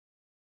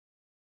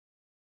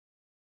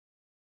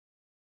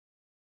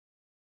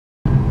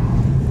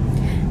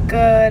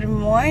Good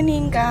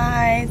morning,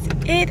 guys.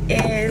 It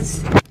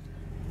is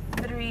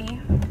 3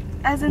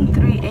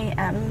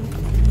 a.m.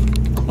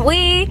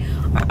 We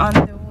are on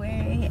the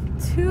way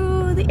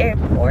to the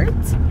airport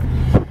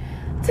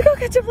to go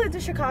catch a flight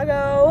to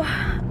Chicago.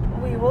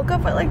 We woke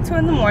up at like 2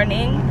 in the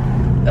morning.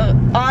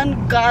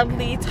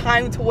 Ungodly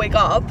time to wake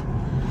up.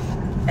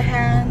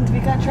 And we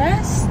got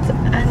dressed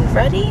and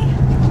ready.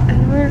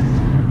 And we're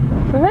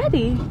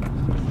ready.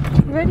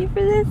 Ready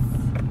for this?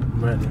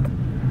 Ready.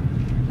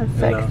 I'm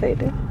so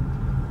excited.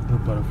 No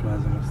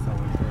butterflies in my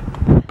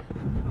stomach.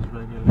 Those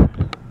regular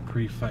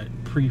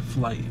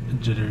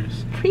pre-flight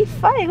jitters.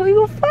 Pre-fight? We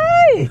will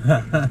fight!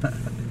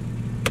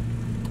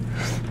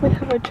 We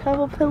have our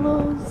travel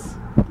pillows.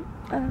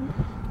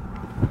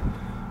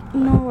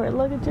 No, our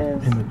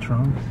luggages. In the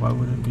trunk? Why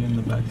would it be in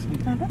the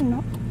backseat? I don't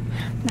know.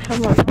 I have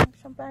my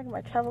function bag,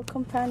 my travel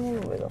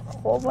companion with a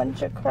whole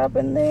bunch of crap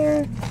in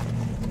there.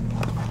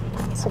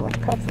 So much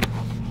crap.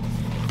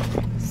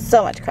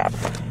 So much crap.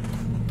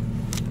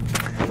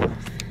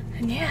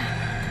 And yeah,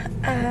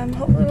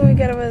 hopefully when we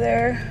get over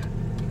there,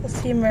 we'll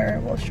see a mirror.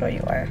 We'll show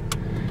you our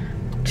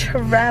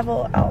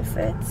travel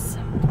outfits.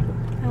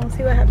 And we'll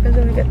see what happens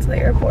when we get to the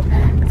airport.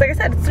 It's like I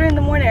said, it's 3 in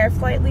the morning. Our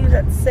flight leaves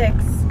at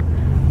 6.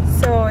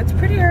 So it's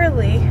pretty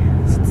early.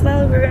 So it's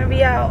not like we're gonna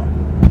be out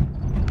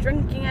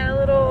drinking at a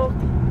little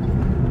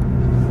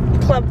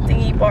club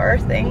thingy bar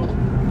thing.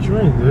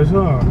 Drink, there's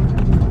all. I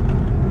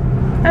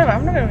don't know,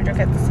 I'm not gonna be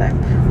drinking at this time.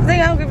 I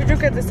think I'm gonna be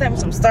drinking at this time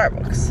with some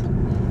Starbucks.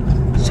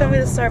 Show me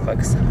the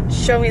Starbucks.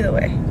 Show me the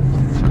way.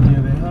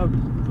 Yeah, they have,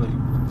 like,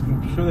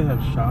 I'm sure they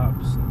have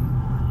shops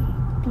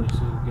and places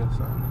to get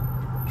something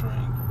to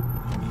drink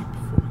and eat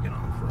before we get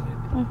on the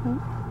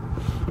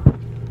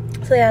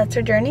flight. So yeah, it's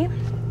our journey.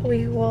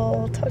 We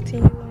will talk to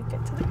you when we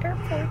get to the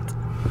airport.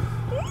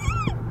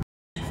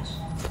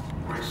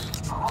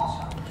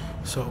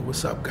 So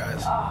what's up,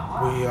 guys?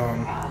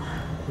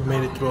 We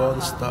made it through all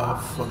the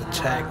stuff for the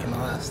check and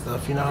all that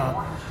stuff. You know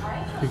how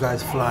you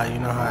guys fly, you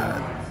know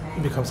how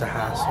it becomes a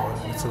hassle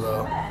and it's a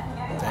little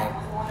thing.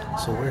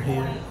 So we're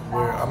here.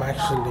 We're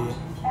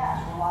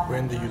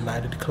in the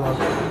United Club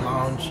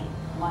lounge.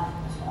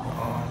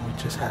 We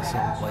just had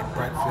some like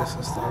breakfast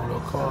and stuff, a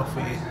little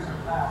coffee.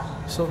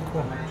 So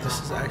cool. This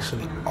is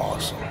actually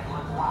awesome.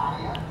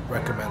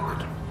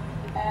 Recommended.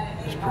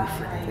 It's pretty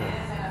freaking good.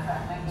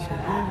 So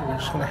yeah, we're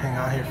just gonna hang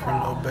out here for a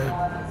little bit.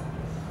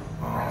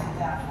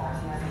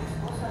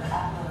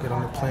 Get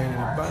on the plane in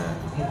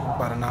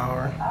about an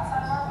hour.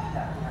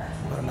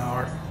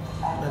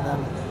 And then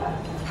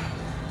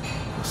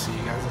we'll see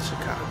you guys in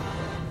Chicago.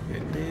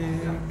 Get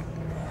big.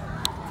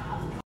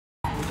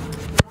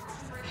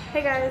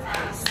 Hey guys,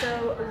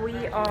 so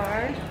we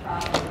are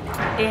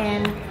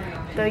in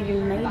the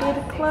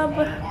United Club,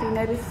 the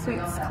United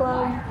Suites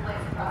Club.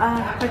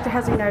 Victor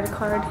has a United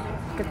card,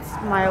 gets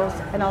miles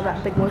and all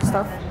that big boy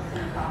stuff.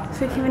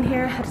 So we came in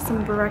here, had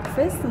some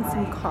breakfast and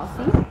some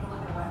coffee.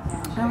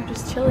 And we're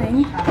just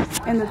chilling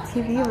in the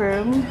TV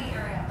room.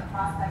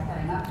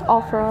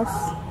 All for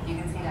us.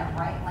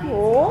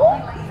 Oh.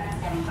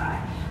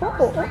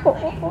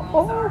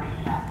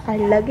 Our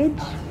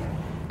luggage.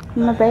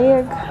 My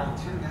bag.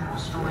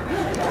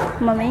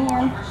 My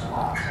man.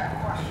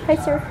 Hi,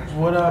 sir.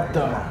 What up,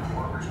 though?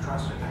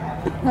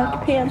 Like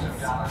your pants.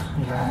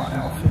 You know,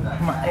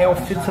 my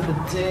outfits of the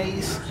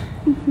days.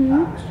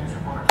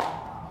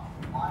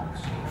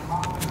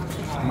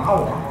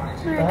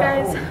 Alright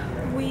guys,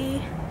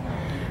 we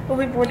will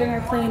be boarding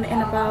our plane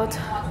in about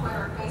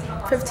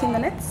 15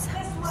 minutes.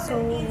 So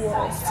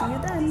we'll see you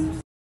then.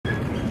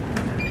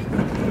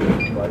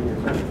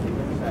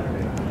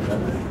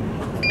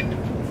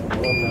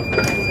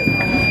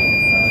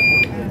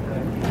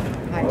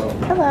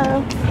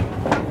 Hello.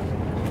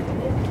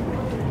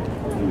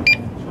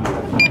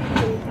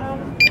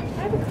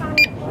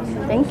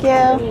 Thank you.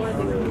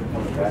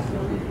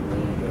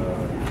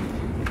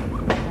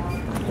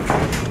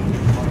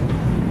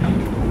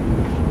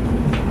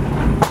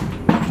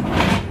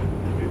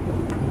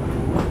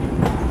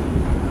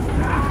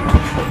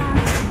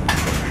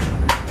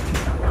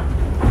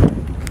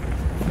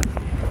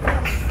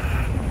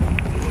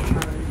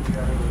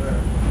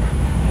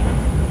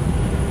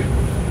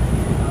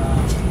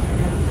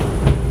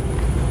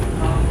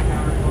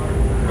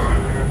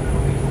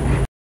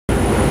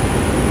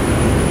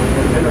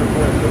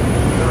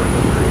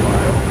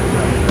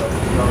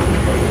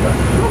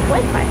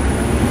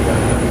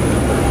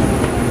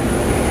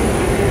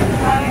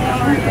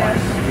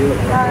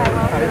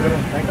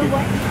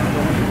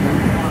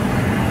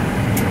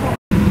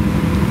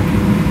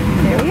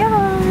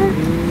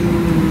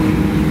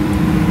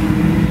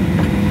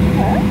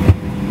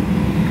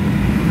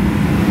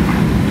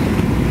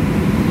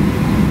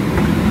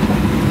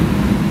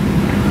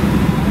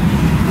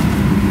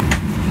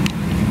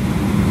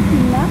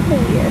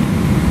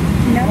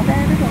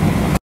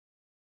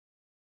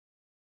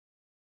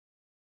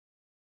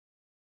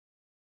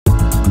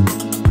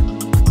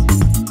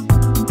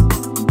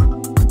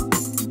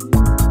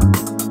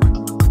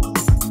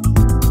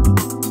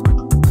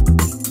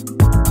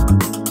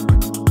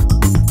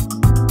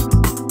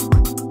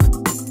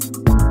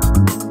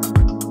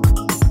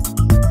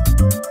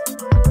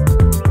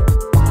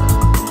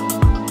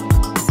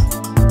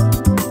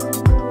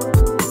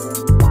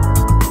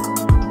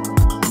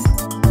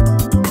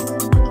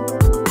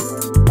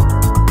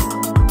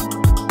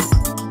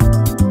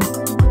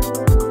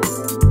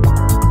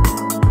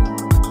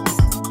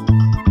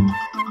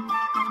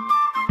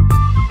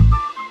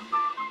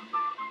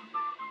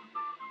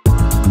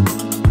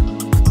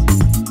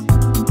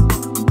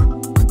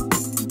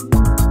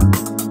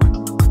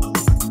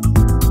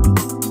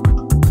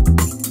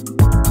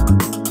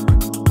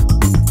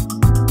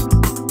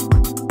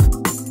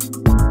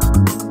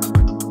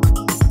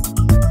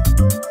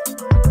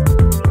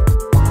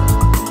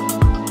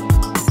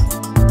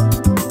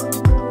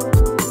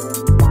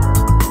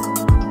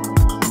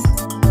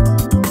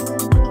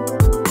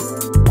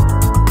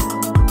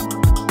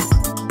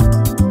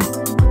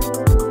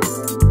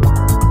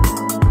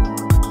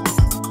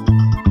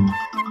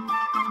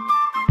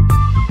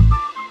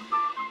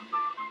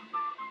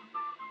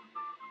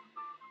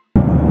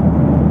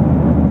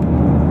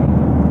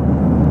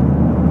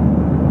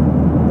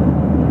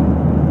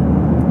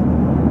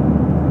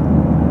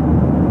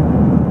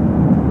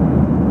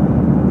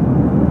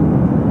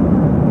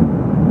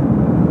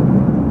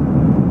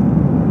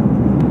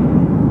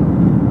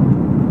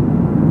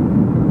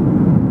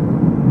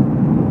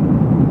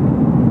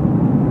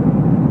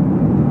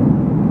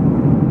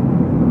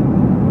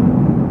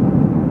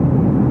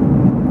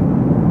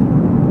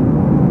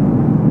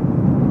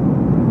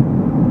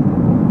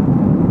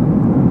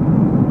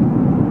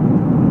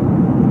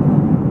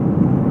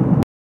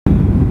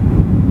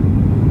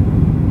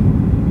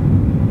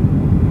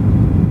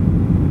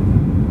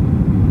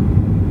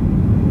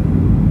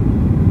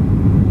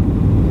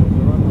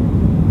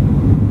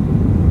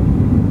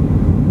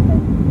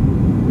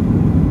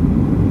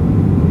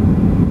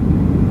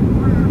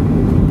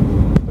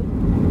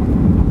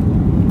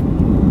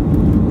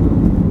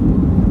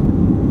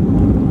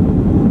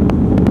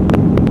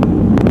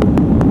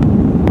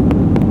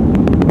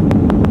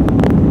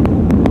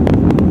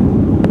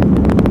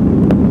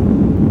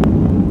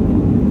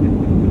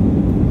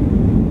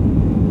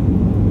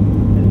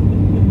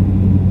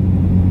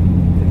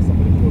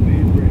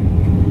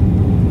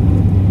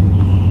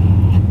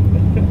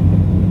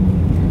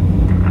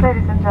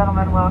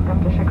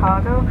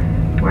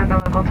 where the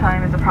local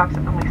time is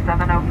approximately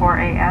 7:04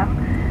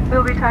 a.m. We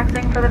will be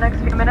taxiing for the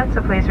next few minutes,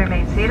 so please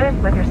remain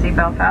seated with your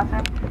seatbelt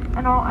fastened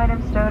and all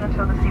items stowed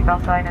until the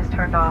seatbelt sign is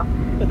turned off.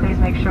 Please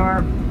make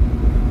sure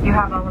you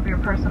have all of your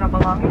personal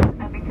belongings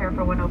and be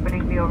careful when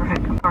opening the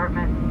overhead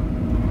compartment.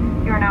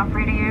 You are now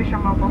free to use your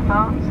mobile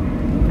phones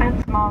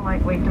and small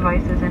lightweight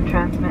devices in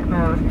transmit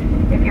mode.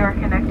 If you are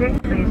connecting,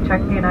 please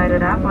check the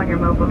United app on your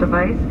mobile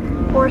device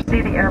or see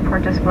the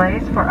airport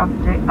displays for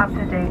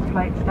up-to-date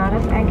flight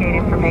status and gate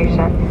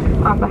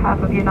information. On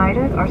behalf of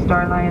United, our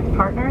Star Alliance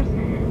partners,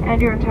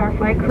 and your entire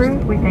flight crew,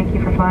 we thank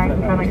you for flying in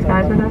friendly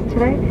skies with us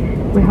today.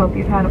 We hope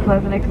you've had a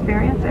pleasant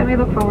experience, and we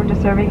look forward to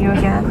serving you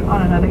again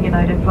on another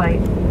United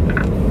flight.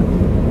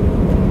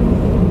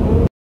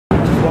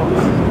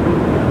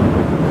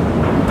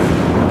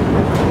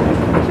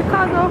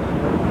 Chicago.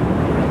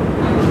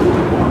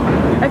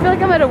 I feel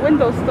like I'm at a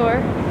window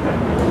store.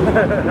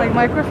 Like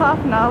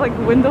Microsoft now, like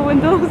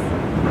windows.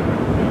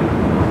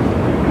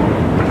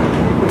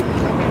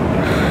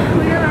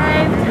 We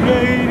arrived.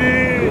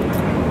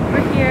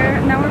 We're here.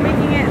 Now we're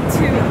making it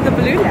to the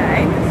Blue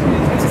Line,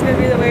 which is going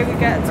to be the way we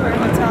get to our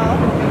hotel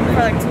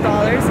for like $2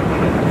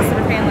 instead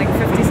of paying like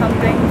 50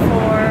 something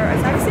for a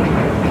taxi.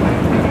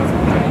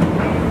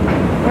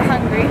 We're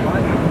hungry.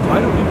 Why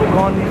do people go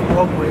on these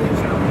walkways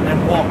and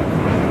walk?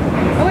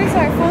 Oh wait, so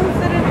our phones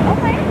didn't. Oh,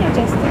 mine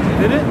adjusted.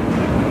 Did it?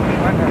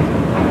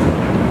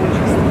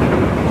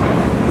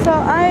 So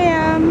I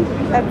am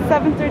at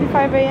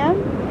 7:35 a.m.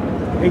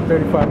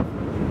 8:35.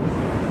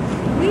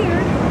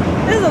 Weird.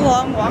 This is a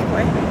long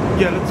walkway.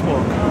 Yeah, let's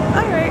walk.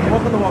 Alright.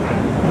 Walk on the walkway.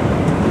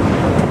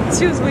 It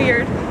feels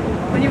weird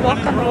when you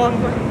walk on the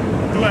walkway.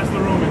 Do as the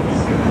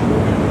Romans.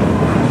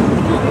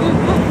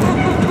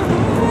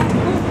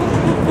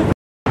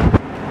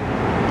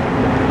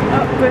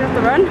 Oh, do we have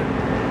to run?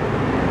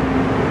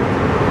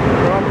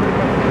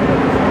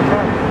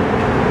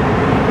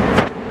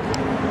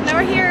 Now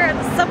we're here at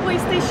the subway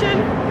station,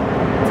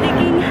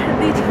 taking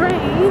the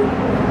train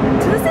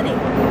to the city.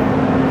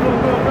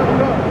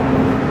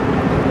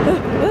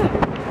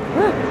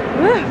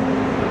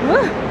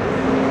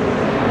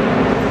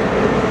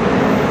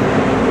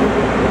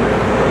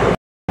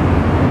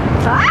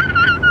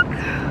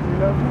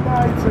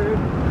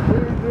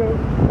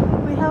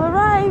 We have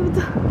arrived.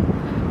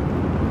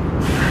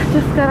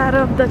 Just got out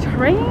of the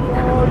train.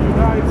 Oh,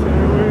 United,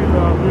 we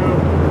love you.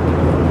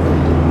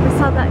 We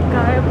saw that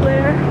guy up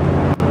there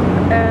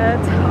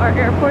at our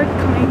airport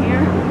coming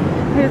here.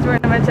 He was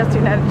wearing a Manchester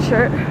United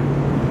shirt.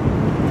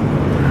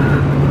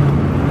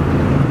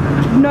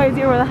 No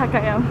idea where the heck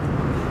I am.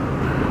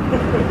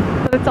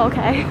 But it's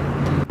okay.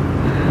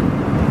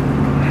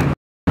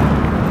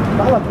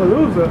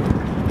 Lollapalooza.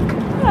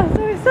 Yeah, that's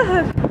what we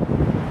said.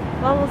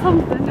 Level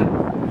something.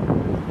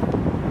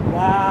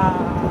 Wow.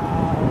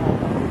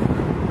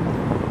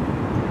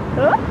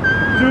 Huh?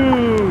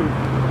 Dude.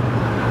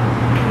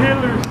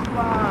 Killer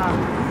spot.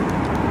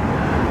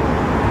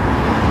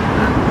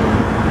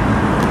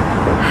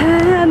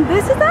 And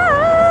this is us!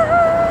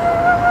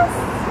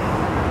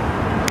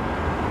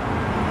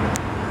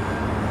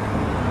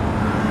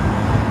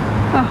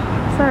 Oh,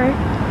 sorry.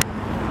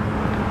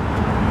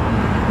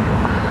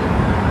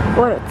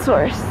 What a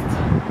tourist.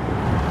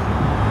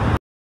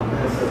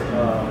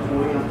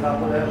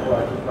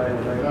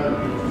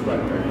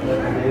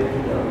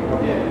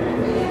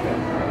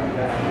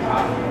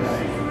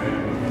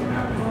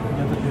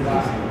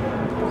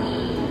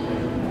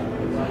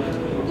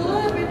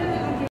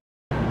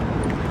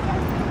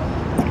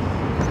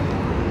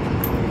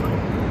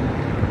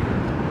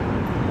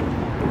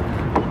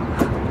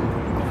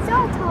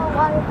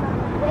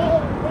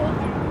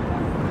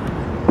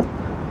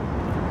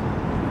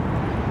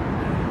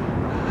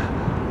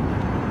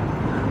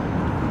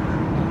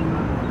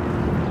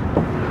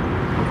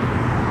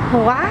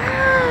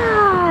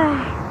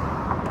 Wow!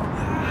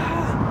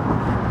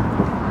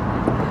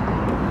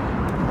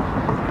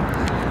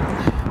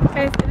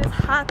 Guys, it is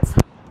hot.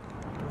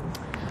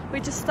 We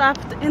just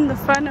stopped in the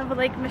front of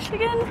Lake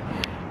Michigan.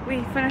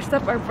 We finished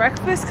up our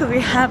breakfast because we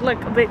had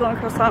like a bagel and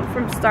croissant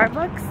from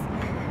Starbucks.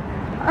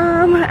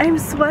 I'm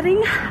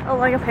sweating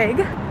like a pig.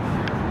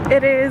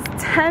 It is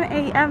 10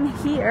 a.m.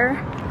 here.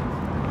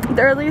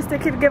 The earliest they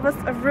could give us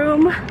a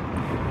room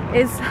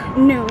is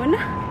noon.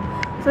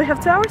 So we have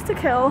 2 hours to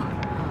kill.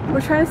 We're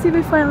trying to see if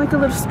we find like a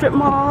little strip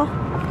mall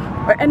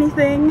or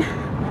anything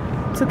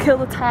to kill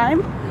the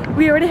time.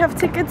 We already have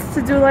tickets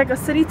to do like a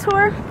city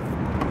tour.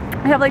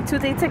 We have like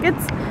 2-day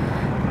tickets,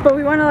 but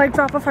we want to like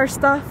drop off our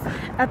stuff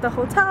at the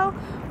hotel.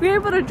 We were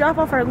able to drop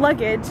off our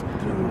luggage,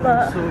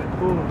 but So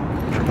cool.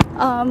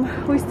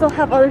 we still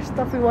have other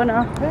stuff we want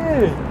to.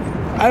 Hey,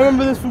 I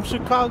remember this from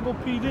Chicago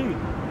PD.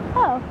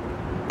 Oh.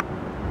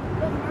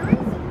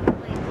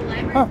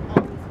 Huh.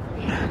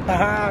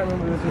 I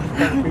remember this from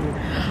Chicago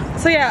PD.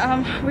 So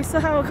yeah, we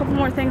still have a couple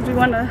more things we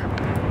want to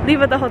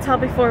leave at the hotel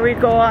before we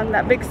go on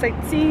that big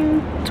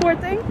sightseeing tour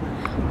thing.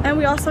 And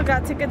we also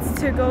got tickets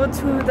to go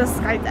to the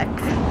Sky Deck.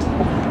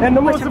 And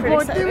the Which most I'm pretty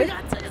important thing, we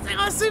excited. got tickets to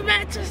go see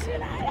Manchester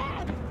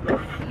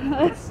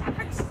United.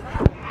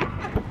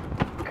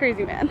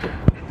 Crazy man.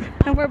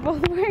 And we're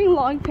both wearing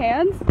long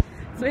pants,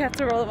 so we have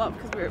to roll them up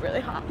because we're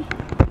really hot.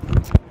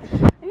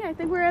 Yeah, I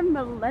think we're in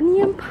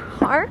Millennium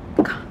Park.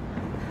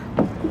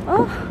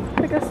 Oh,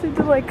 I guess they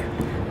do like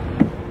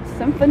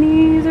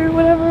symphonies or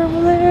whatever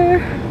over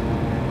there.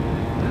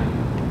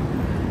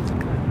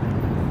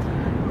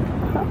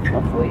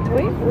 Oh, wait.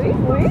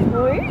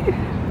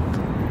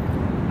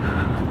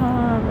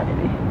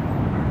 Alrighty.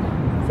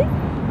 See?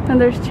 And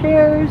there's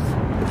chairs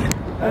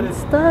and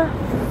stuff.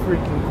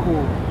 Freaking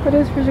cool. That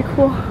is pretty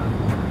cool.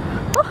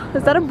 Oh,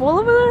 is that a bull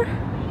over there?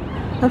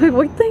 That big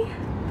white thing?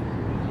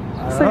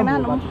 It's like an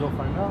animal. We're about to go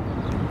find out.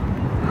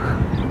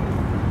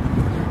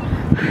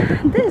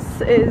 This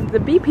is the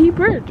BP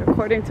Bridge,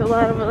 according to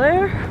that over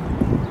there.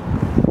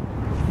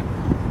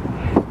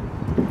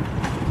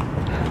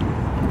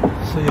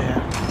 So yeah.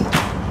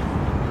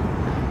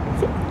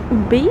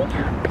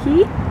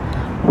 BP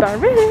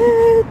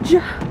Bridge.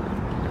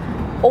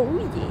 Oh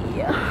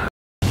yeah.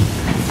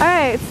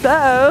 Alright,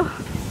 so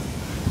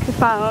we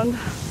found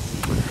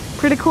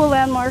pretty cool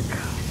landmark.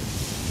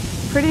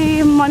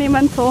 Pretty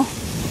monumental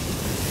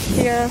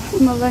here,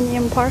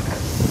 Millennium Park.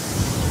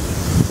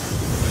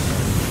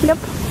 Yep.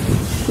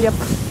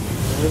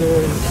 It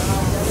is.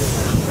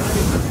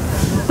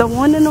 The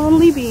one and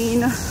only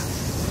Bean.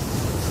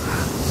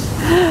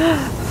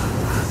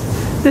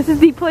 This is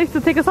the place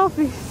to take a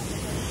selfie.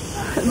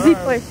 The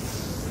place.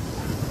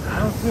 I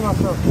don't see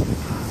myself.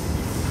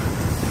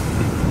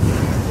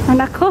 We're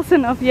not close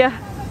enough yet.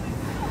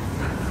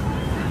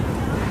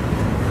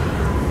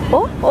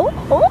 Oh.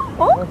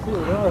 I see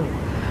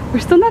it. We're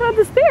still not on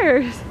the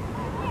stairs.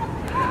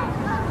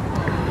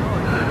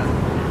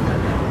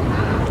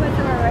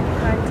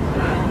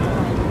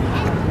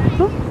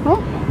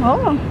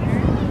 Oh.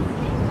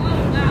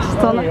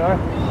 Still There we not. are.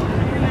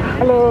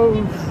 Hello.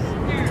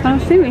 I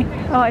don't see me.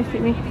 Oh, I see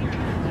me.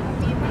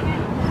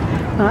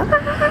 Ah.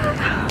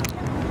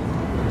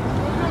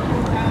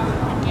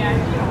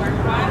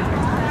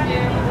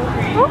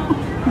 Oh,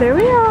 there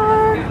we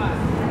are.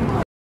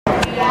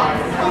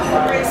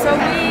 So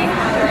we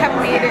have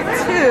made it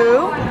to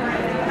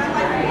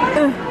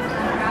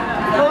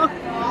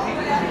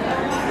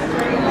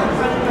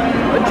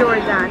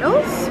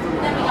Giordano's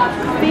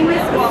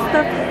famous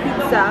stuffed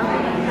pizza.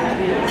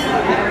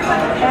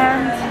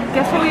 And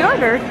guess what we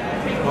ordered?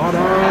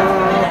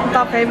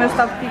 The famous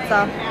stuffed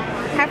pizza.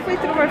 Halfway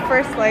through our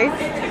first slice,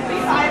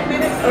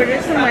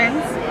 ordered some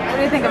wings. What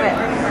do you think of it?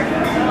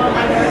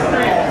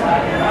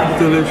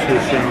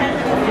 Delicious, yeah.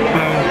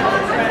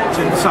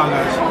 Check this out,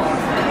 guys.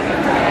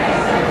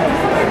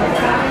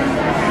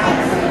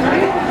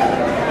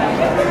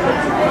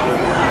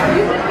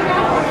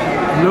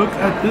 Look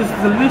at this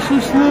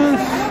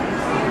deliciousness.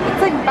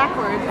 It's like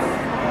backwards.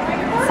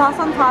 Sauce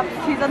on top,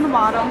 cheese on the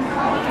bottom.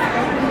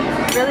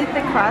 Really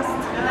thick crust.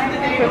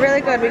 But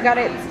really good. We got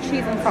it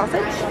cheese and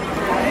sausage.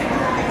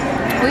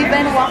 We've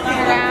been walking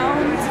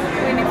around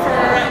waiting for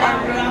our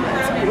room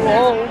to be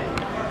rolled.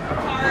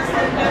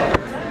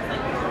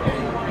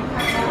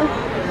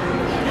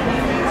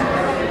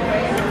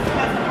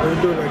 Are you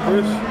doing like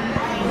this?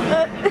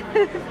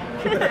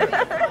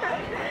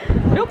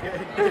 Nope.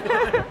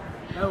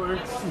 That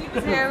works. So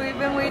yeah, we've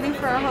been waiting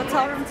for our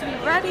hotel room to be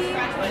ready.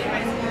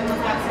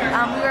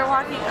 We were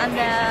walking on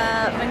the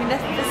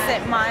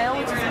Magnificent Mile,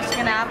 which is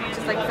Michigan Ave, which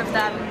is like 5th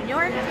Avenue, New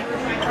York.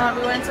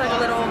 We went to like a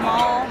little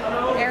mall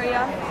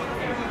area.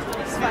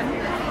 It's fun.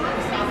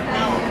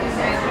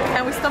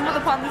 And we stumbled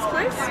upon this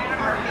place.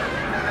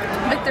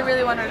 Victor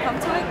really wanted to come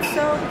to it,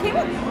 so we came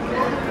in.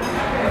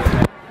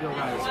 Yo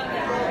guys,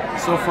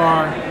 so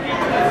far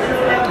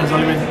it's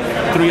only been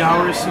 3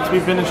 hours since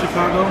we've been in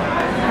Chicago,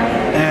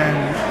 and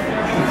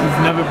if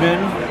you've never been,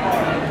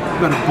 you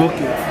gotta book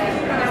it.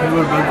 You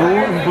gotta go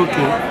and book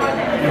it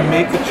and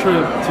make a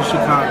trip to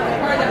Chicago.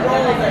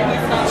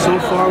 So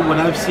far, what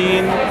I've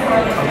seen,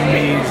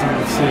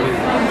 amazing city.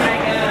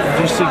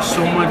 There's just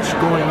so much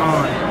going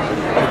on.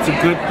 It's a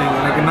good thing,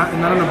 like not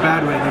in a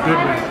bad way, in a good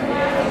way.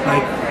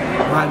 Like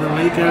by the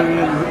lake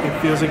area, it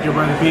feels like you're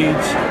by the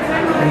beach,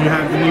 and you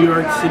have the New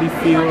York City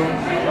feel.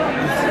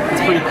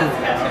 It's pretty cool.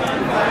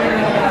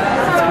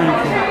 It's pretty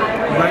cool.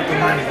 I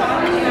recommend it.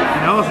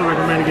 And I also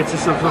recommend to get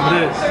yourself some of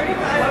this.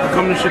 You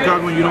come to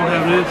Chicago and you don't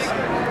have this,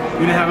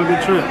 you didn't have a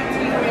good trip.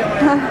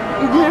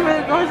 You didn't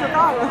really go to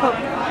Chicago.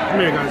 Come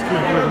here guys, come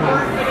here.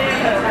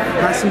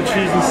 Got some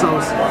cheese and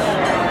sausage.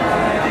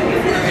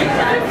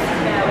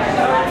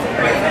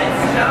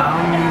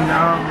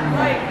 Nom.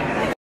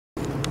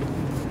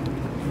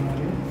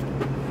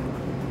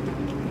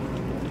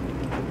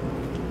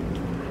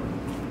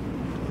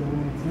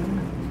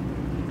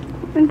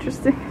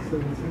 Interesting.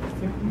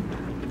 716.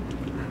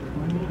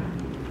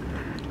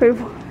 Wait,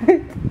 what?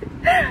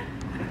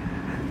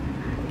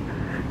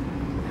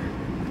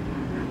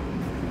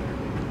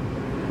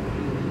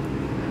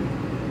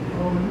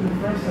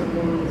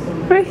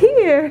 Right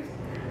here.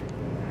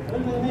 What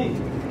do they need?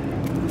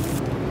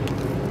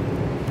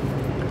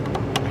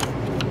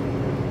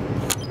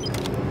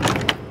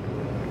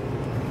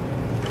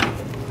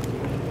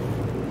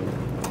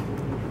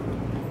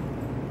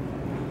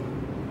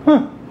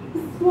 Huh.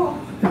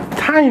 It's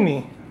tiny.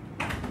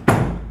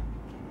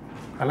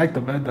 I like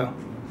the bed though.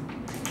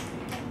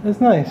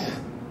 It's nice.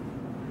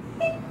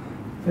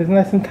 It's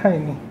nice and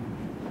tiny.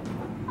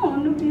 Oh,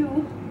 no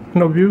view.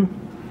 No view?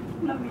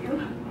 No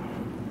view.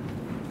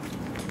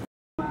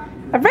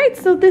 Alright,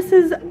 so this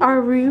is our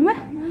room.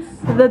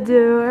 The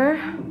door.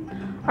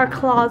 Our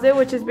closet,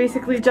 which is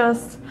basically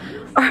just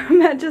our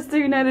Manchester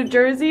United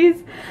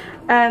jerseys.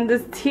 And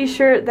this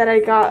t-shirt that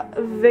I got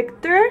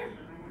Victor.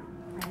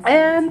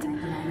 And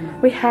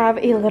we have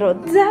a little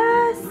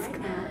desk.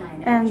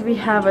 And we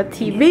have a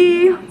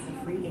TV.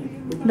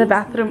 The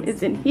bathroom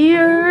is in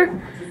here.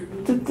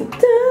 Dun, dun,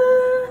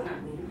 dun.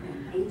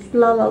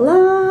 La la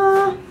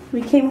la.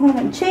 We came home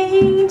and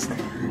changed.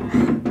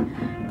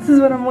 This is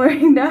what I'm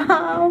wearing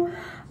now.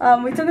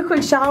 We took a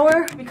quick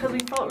shower because we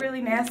felt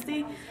really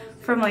nasty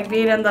from like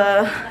being in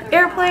the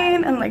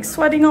airplane and like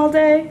sweating all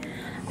day.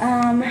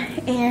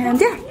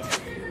 And yeah,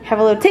 have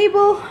a little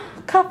table,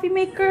 coffee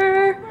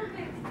maker,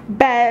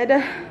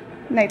 bed,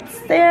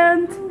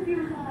 nightstand,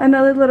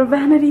 another little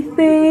vanity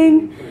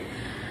thing.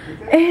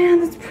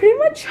 And that's pretty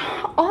much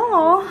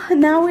all.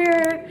 Now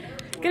we're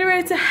getting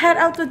ready to head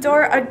out the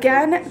door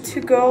again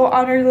to go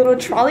on our little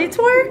trolley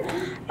tour.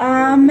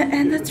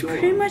 And that's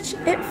pretty much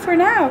it for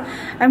now.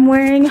 I'm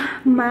wearing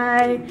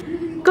my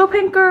Go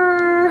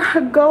Pinker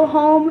Go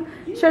Home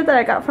shirt that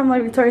I got from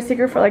like Victoria's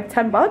Secret for like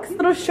 10 bucks.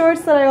 Little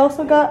shorts that I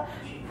also got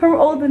from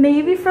Old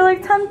Navy for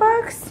like 10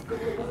 bucks.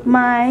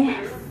 My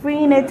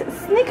free knit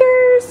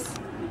sneakers.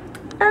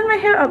 And my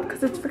hair up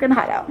because it's freaking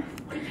hot out.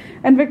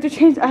 And Victor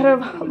changed out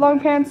of long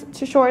pants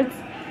to shorts.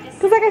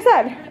 Because like I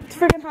said, it's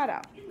freaking hot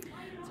out.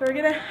 So we're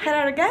gonna head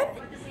out again.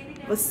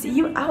 We'll see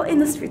you out in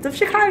the streets of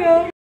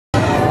Chicago.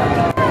 So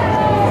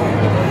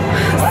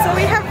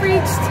we have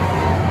reached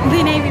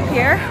the Navy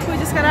Pier. We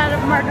just got out of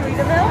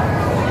Margaritaville.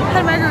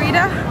 Had a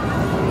margarita.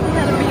 We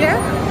had a beer.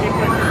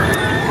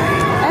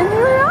 And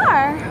here we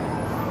are.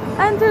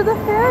 Under the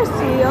Ferris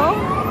wheel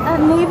at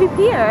Navy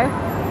Pier.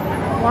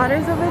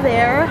 Water's over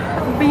there.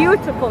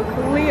 Beautiful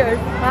clear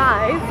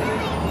skies.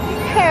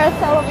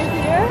 Carousel over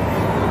here.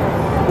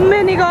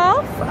 Mini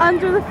golf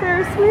under the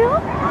Ferris wheel.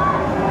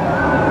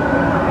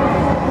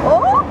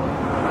 Oh!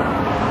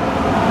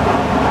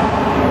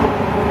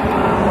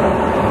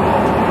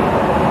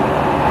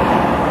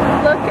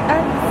 Look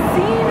at the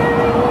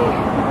scenery.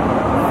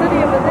 City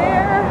over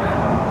there.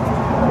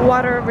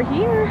 Water over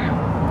here.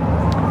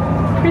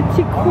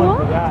 Pretty cool.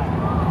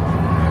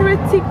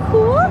 Pretty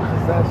cool.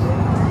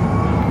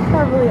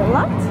 Probably a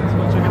lot. Let's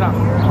go check it out.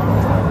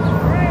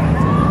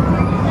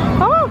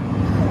 Oh,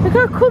 look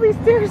how cool these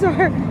stairs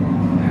are.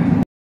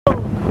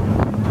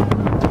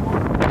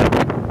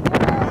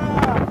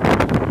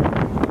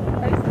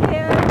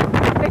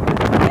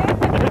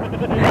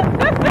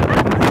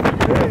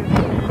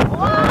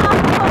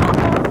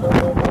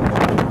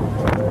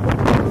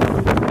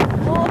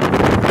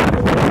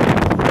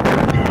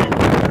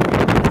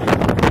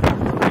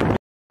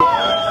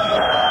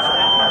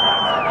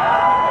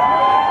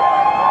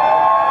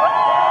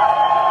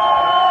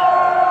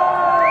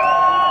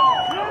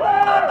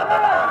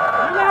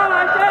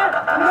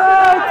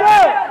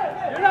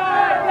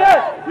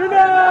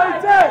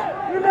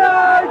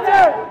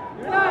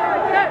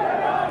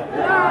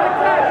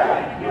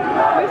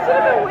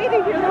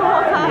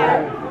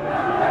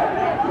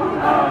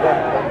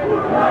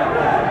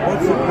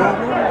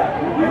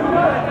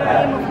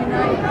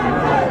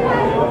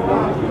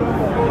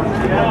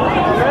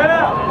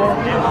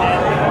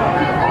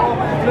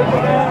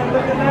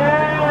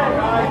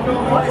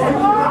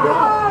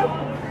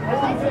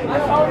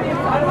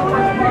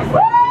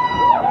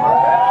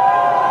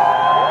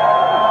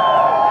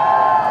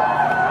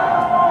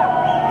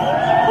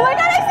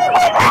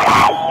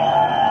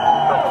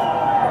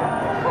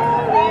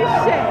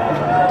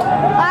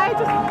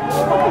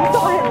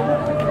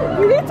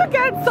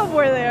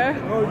 Somewhere there.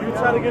 Oh, you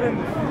try to get in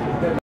there.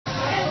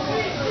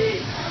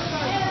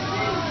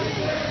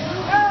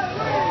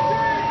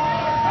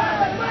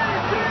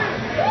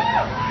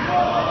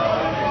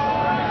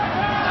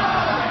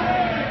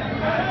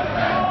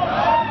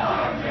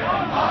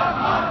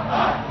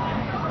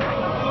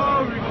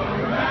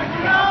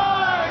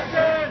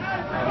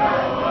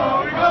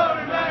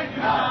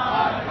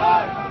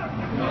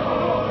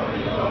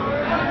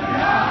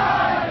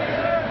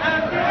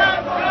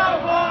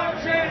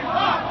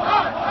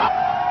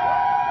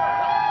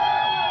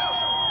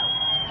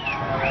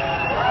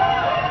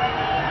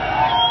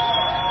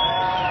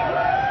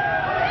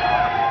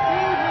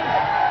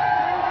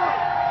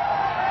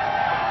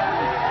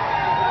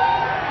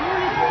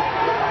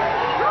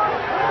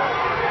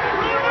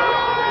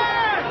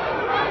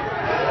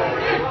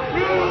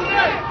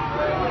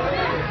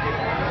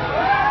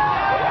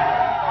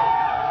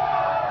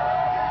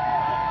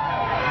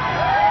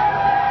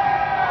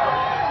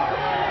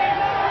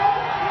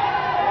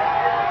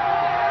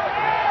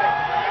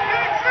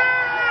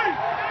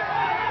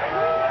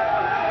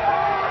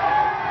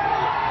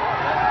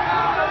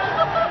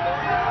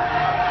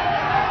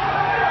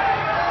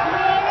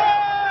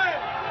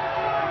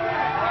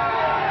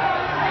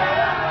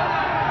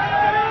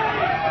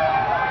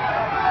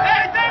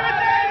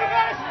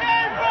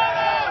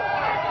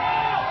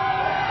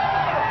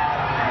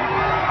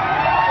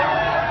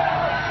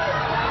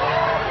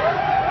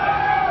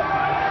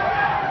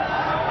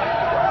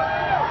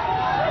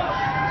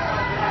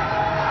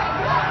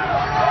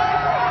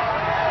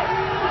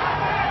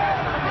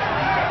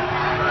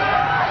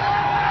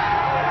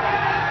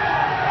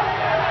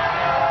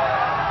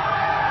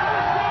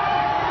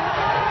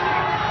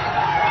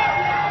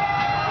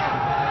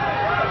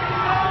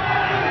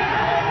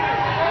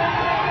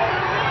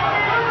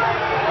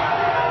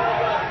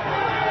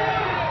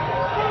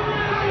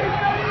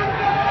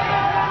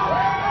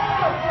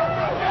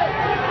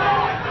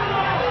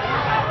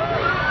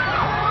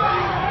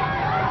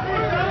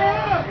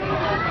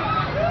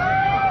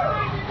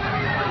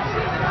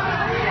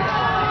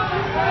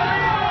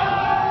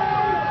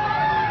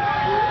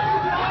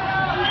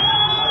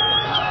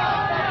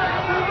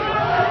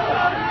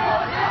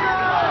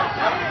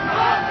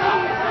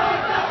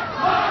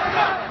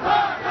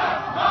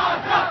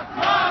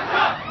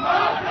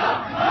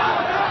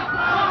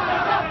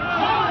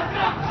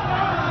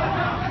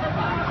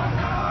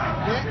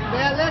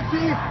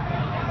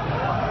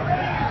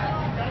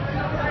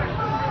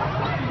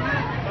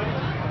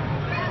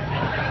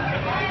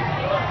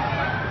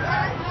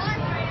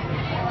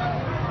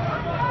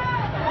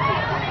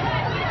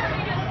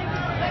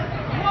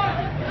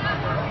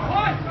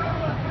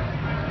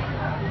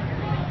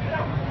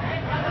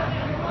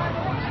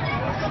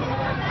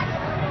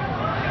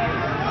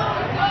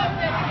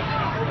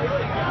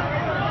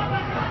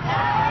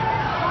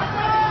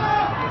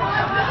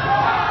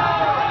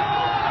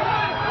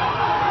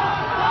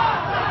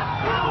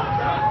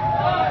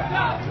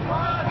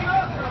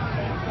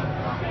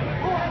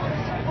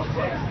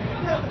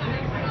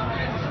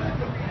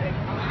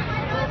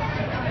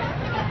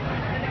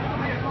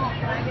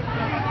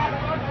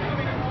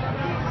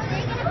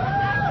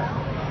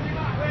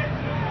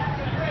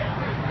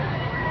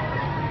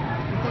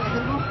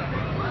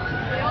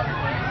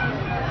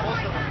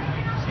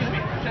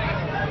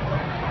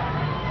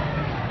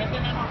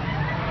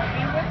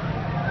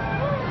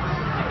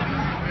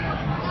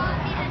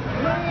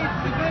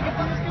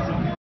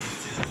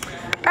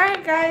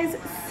 guys,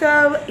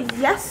 so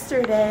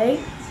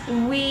yesterday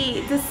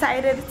we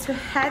decided to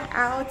head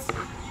out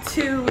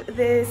to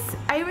this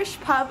Irish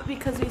pub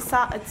because we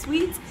saw a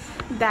tweet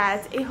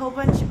that a whole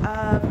bunch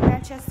of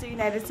Manchester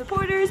United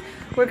supporters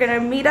were gonna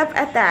meet up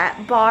at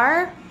that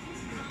bar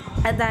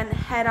and then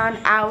head on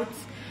out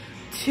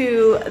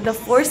to the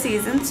Four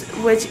Seasons,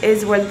 which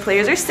is where the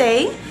players are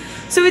staying.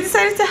 So we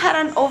decided to head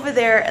on over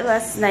there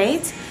last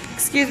night.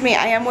 Excuse me,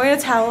 I am wearing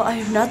a towel, I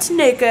am not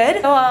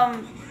naked.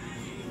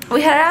 So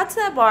we headed out to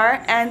that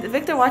bar, and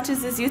Victor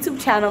watches this YouTube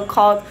channel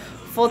called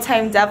Full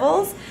Time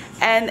Devils,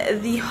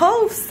 and the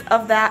host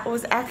of that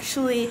was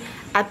actually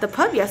at the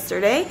pub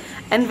yesterday,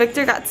 and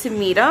Victor got to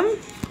meet him,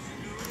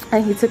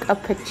 and he took a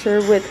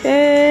picture with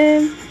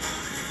him.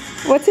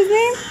 What's his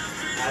name?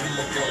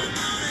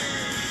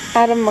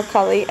 Adam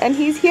McCulley, and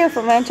he's here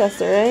from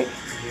Manchester, right?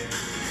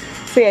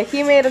 So yeah,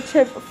 he made a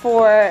trip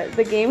for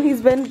the game. He's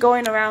been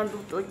going around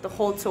like the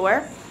whole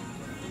tour,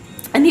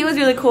 and he was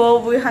really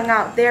cool. We hung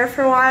out there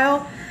for a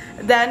while.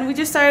 Then we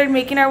just started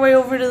making our way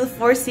over to the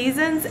Four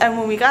Seasons, and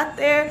when we got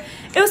there,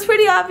 it was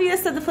pretty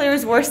obvious that the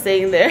players were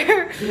staying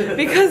there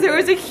because there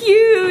was a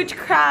huge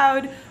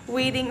crowd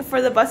waiting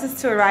for the buses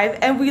to arrive,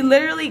 and we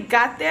literally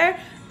got there,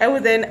 and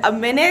within a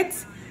minute,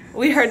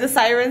 we heard the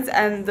sirens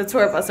and the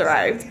tour bus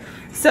arrived.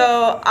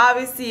 So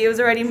obviously it was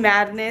already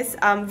madness.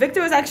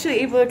 Victor was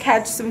actually able to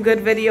catch some good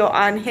video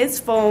on his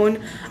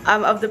phone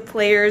of the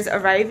players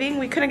arriving.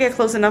 We couldn't get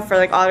close enough for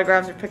like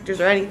autographs or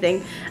pictures or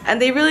anything,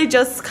 and they really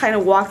just kind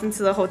of walked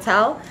into the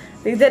hotel.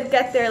 They did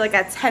get there like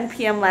at 10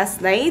 p.m. last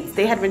night.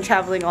 They had been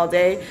traveling all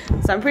day,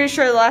 so I'm pretty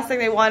sure the last thing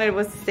they wanted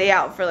was to stay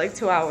out for like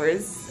 2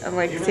 hours and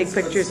like take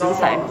pictures and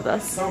sign with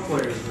us. Some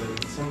players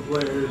did. Some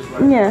players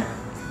like,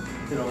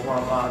 you know,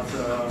 Juan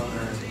Mata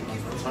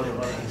and Antonio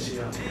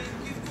Valencia.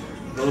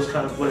 Those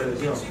kind of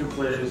players, you know, few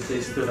players,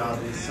 they stood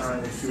out, they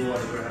signed a few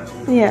autographs.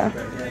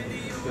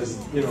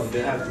 Because, you know,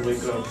 they have to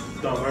wake up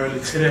dumb early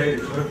today.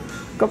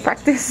 Go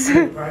practice.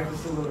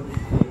 Practice a little bit.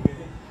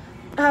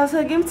 So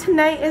the game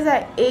tonight is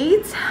at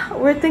 8.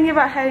 We're thinking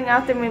about heading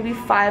out there maybe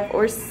 5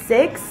 or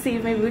 6. See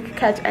if maybe we could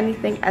catch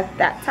anything at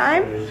that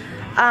time.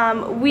 I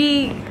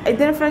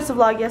didn't finish the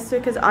vlog yesterday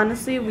because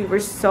honestly we were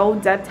so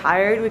dead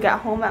tired. We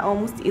got home at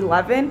almost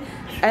 11,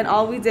 and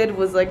all we did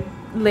was like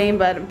lay in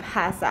bed and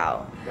pass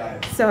out.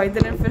 So I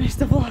didn't finish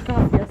the vlog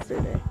off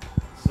yesterday.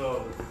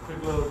 So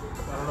quick little,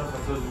 I don't know if I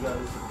told you guys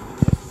in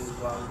yesterday's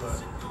vlog,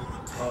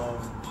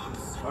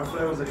 but our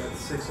flight was like at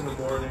 6 in the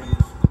morning,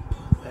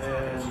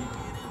 and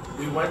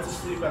we went to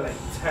sleep at like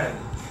 10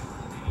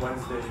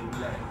 Monday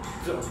night,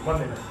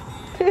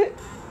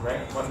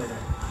 right? Monday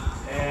night.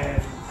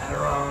 And at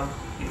around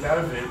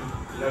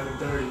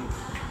 11:30,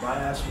 my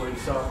ass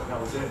wakes up, and that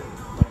was it.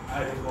 Like,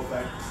 I didn't go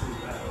back to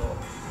sleep at all.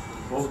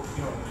 Both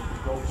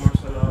more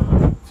set up at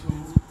 2,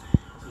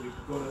 so we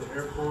could go to the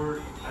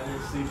airport. I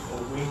didn't sleep a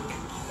wink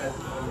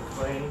on the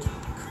plane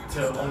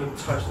till only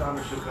touchdown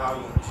to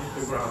Chicago and hit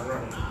the ground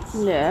running.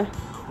 Yeah.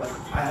 Like,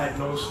 I had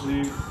no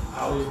sleep.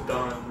 I was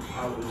done.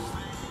 I was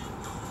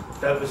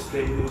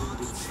devastated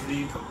with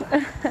sleep.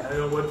 I didn't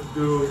know what to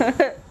do.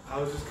 I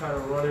was just kind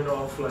of running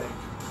off like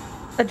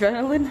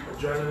adrenaline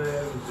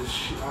and just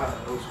shit. I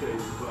don't know, it was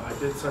crazy, but I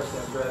did touch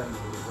that bed and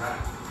it was a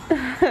wrap.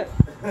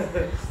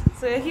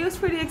 So yeah, he was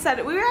pretty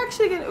excited. We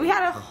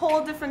had a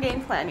whole different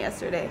game plan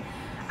yesterday.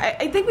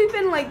 I think we've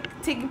been like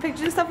taking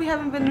pictures and stuff. We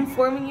haven't been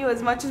informing you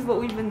as much as what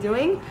we've been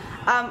doing.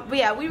 But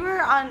yeah, we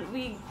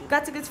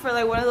got tickets for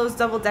like one of those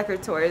double-decker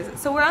tours.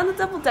 So we're on the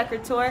double-decker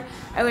tour,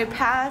 and we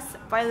pass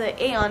by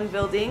the Aon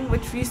building,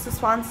 which used to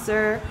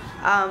sponsor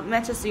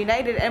Manchester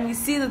United, and we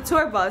see the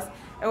tour bus,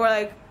 and we're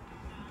like,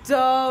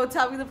 don't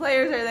tell me the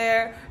players are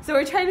there. So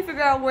we're trying to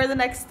figure out where the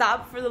next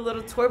stop for the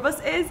little tour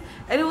bus is,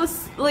 and it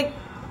was like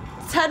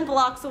 10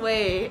 blocks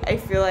away, I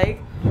feel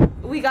like.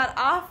 We got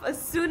off as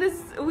soon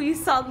as we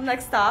saw the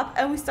next stop,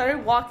 and we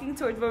started walking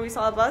towards where we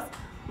saw the bus.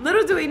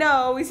 Little do we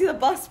know, we see the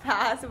bus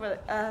pass, and we're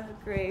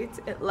like, great,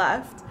 it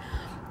left.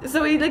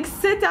 So we like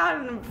sit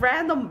down on a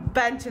random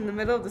bench in the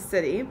middle of the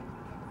city.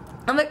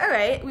 I'm like,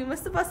 alright, we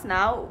missed the bus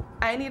now.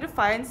 I need to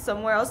find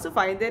somewhere else to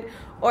find it,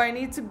 or I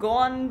need to go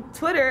on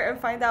Twitter and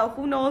find out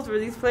who knows where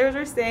these players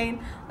are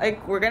staying.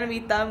 Like, we're gonna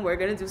meet them, we're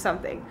gonna do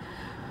something.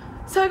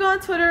 So I go on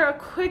Twitter, a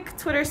quick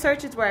Twitter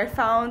search is where I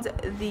found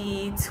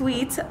the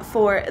tweet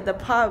for the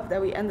pub that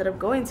we ended up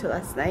going to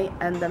last night,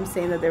 and them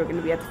saying that they were going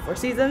to be at the Four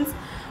Seasons.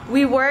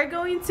 We were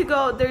going to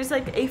go, there's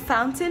like a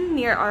fountain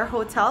near our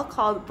hotel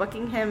called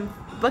Buckingham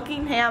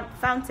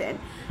Fountain,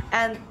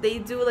 and they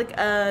do like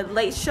a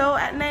light show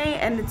at night,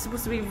 and it's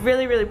supposed to be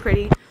really, really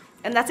pretty.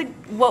 And that's like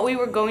what we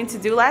were going to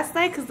do last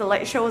night, because the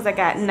light show was like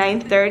at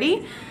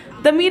 9:30.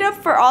 The meetup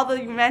for all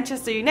the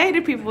Manchester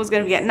United people was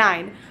going to be at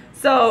 9.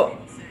 So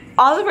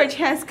all of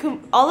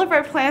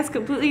our plans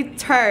completely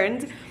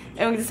turned,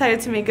 and we decided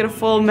to make it a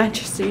full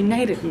Manchester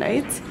United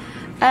night.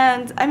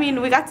 And I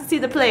mean, we got to see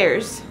the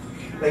players,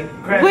 like,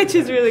 granted, which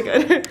is really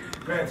good.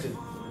 Granted,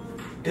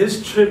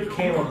 this trip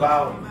came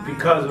about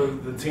because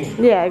of the team.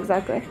 Yeah,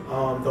 exactly.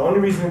 The only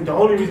reason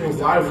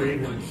why we're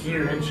even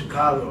here in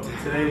Chicago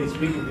today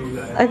speaking to you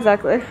guys,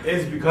 exactly,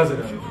 is because of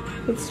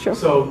them. It's true.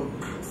 So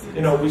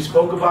you know, we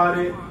spoke about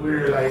it. We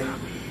were like,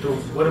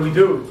 what do we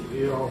do?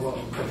 You know, well,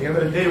 at the end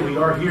of the day, we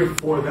are here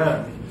for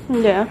them.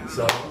 Yeah.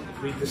 So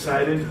we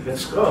decided,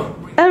 let's go.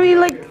 I mean,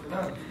 like,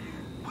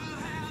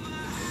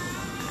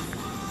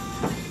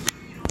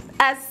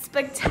 as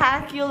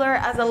spectacular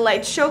as a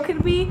light show can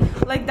be,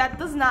 like, that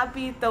does not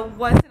beat the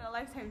once in a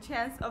lifetime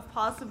chance of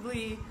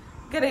possibly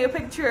getting a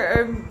picture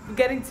or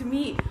getting to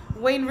meet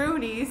Wayne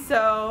Rooney.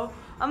 So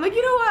I'm like,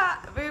 you know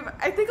what, babe,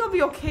 I think I'll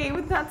be okay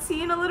with not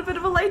seeing a little bit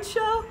of a light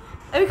show,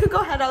 and we could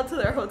go head out to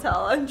their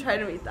hotel and try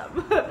to meet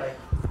them. Like,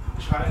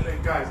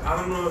 guys, I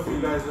don't know if you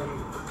guys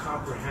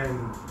comprehend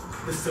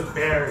the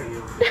severity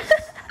of this.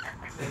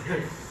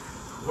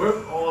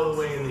 We're all the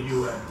way in the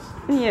U.S.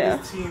 Yeah.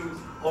 This team's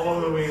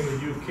all the way in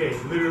the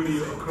UK, literally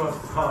across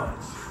the pond.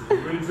 It's a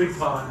really big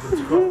pond, but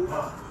it's across the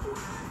pond.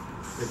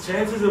 The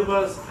chances of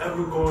us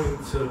ever going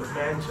to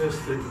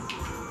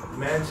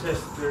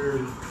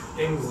Manchester,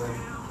 England,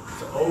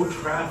 to Old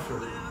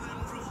Trafford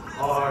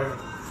are,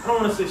 I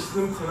don't want to say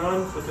slim to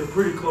none, but they're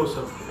pretty close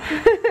up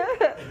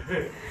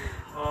there.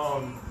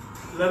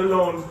 Let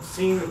alone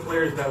seeing the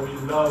players that we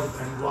love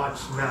and watch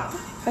now.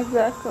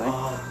 Exactly.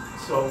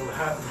 So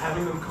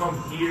having them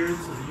come here to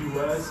the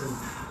U.S. and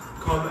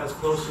come as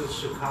close as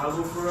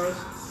Chicago for us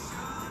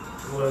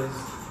was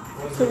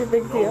pretty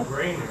big deal.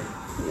 No-brainer.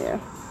 Yeah.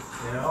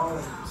 You know,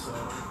 so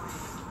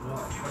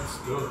well, let's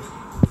do it.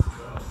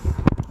 Let's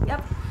go.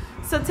 Yep.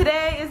 So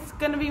today is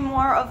gonna be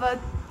more of a,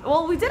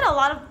 well, we did a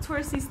lot of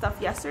touristy stuff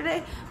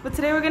yesterday, but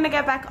today we're gonna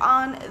get back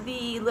on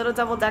the little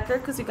double-decker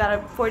because we got a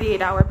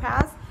 48-hour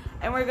pass,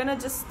 and we're gonna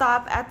just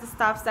stop at the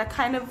stops that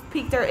kind of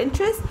piqued our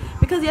interest,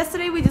 because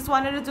yesterday we just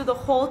wanted to do the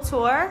whole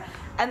tour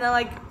and then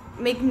like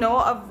make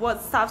note of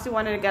what stops we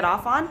wanted to get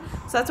off on.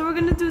 So that's what we're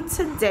gonna do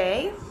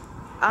today.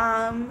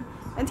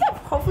 And yeah,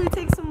 hopefully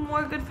take some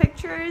more good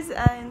pictures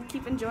and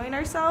keep enjoying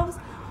ourselves.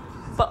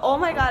 But oh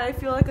my god, I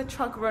feel like a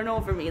truck run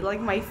over me. Like,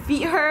 my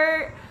feet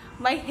hurt,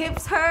 my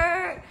hips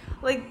hurt,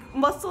 like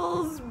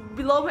muscles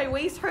below my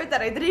waist hurt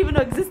that I didn't even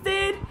know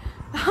existed.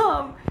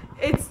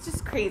 It's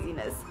just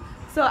craziness.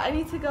 So I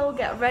need to go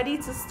get ready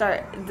to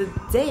start the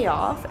day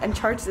off and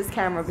charge this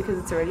camera because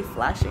it's already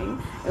flashing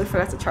and we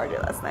forgot to charge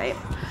it last night.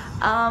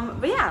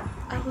 But yeah,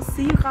 I will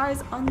see you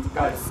guys on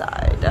the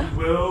outside.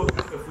 Well,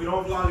 if we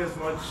don't vlog as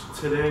much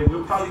today,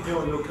 we'll probably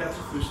you'll catch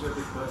a few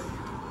snippets, but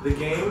the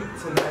game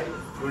tonight,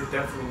 we're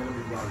definitely going to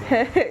be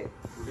vlogging.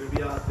 We're going to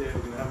be out there,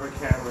 we're going to have our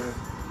camera.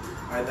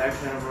 I have that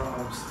camera.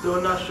 I'm still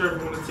not sure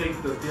if I'm going to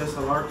take the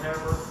DSLR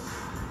camera.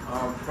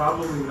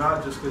 Probably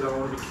not, just because I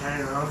want to be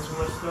carrying around too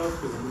much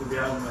stuff, because I'm going to be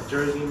having my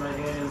jersey in my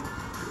hand.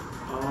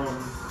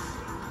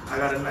 I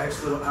got a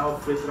nice little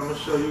outfit that I'm going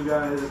to show you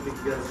guys. I think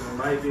you guys are going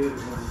to like it.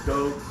 It's going to be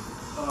dope.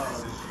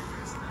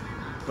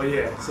 But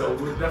yeah, so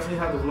we'll definitely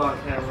have the vlog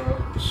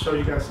camera. Show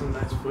you guys some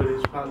nice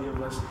footage, probably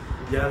of us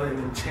yelling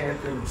and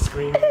chanting and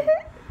screaming.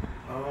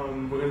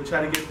 We're going to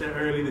try to get there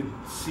early to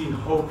see,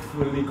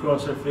 hopefully,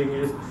 cross our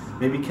fingers,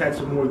 maybe catch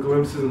some more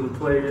glimpses of the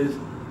players.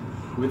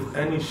 With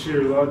any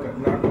sheer luck,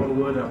 knock on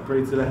wood, I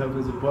pray to the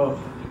heavens above,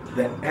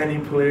 that any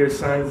player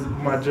signs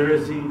my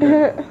jersey.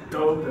 That'd be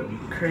dope, that'd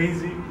be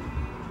crazy.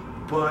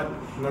 But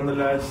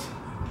nonetheless,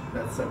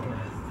 that's our plan.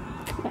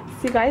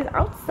 See you guys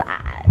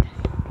outside.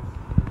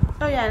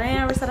 Oh yeah, and I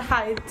never said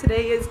hi.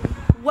 Today is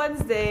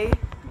Wednesday,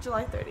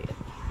 July 30th.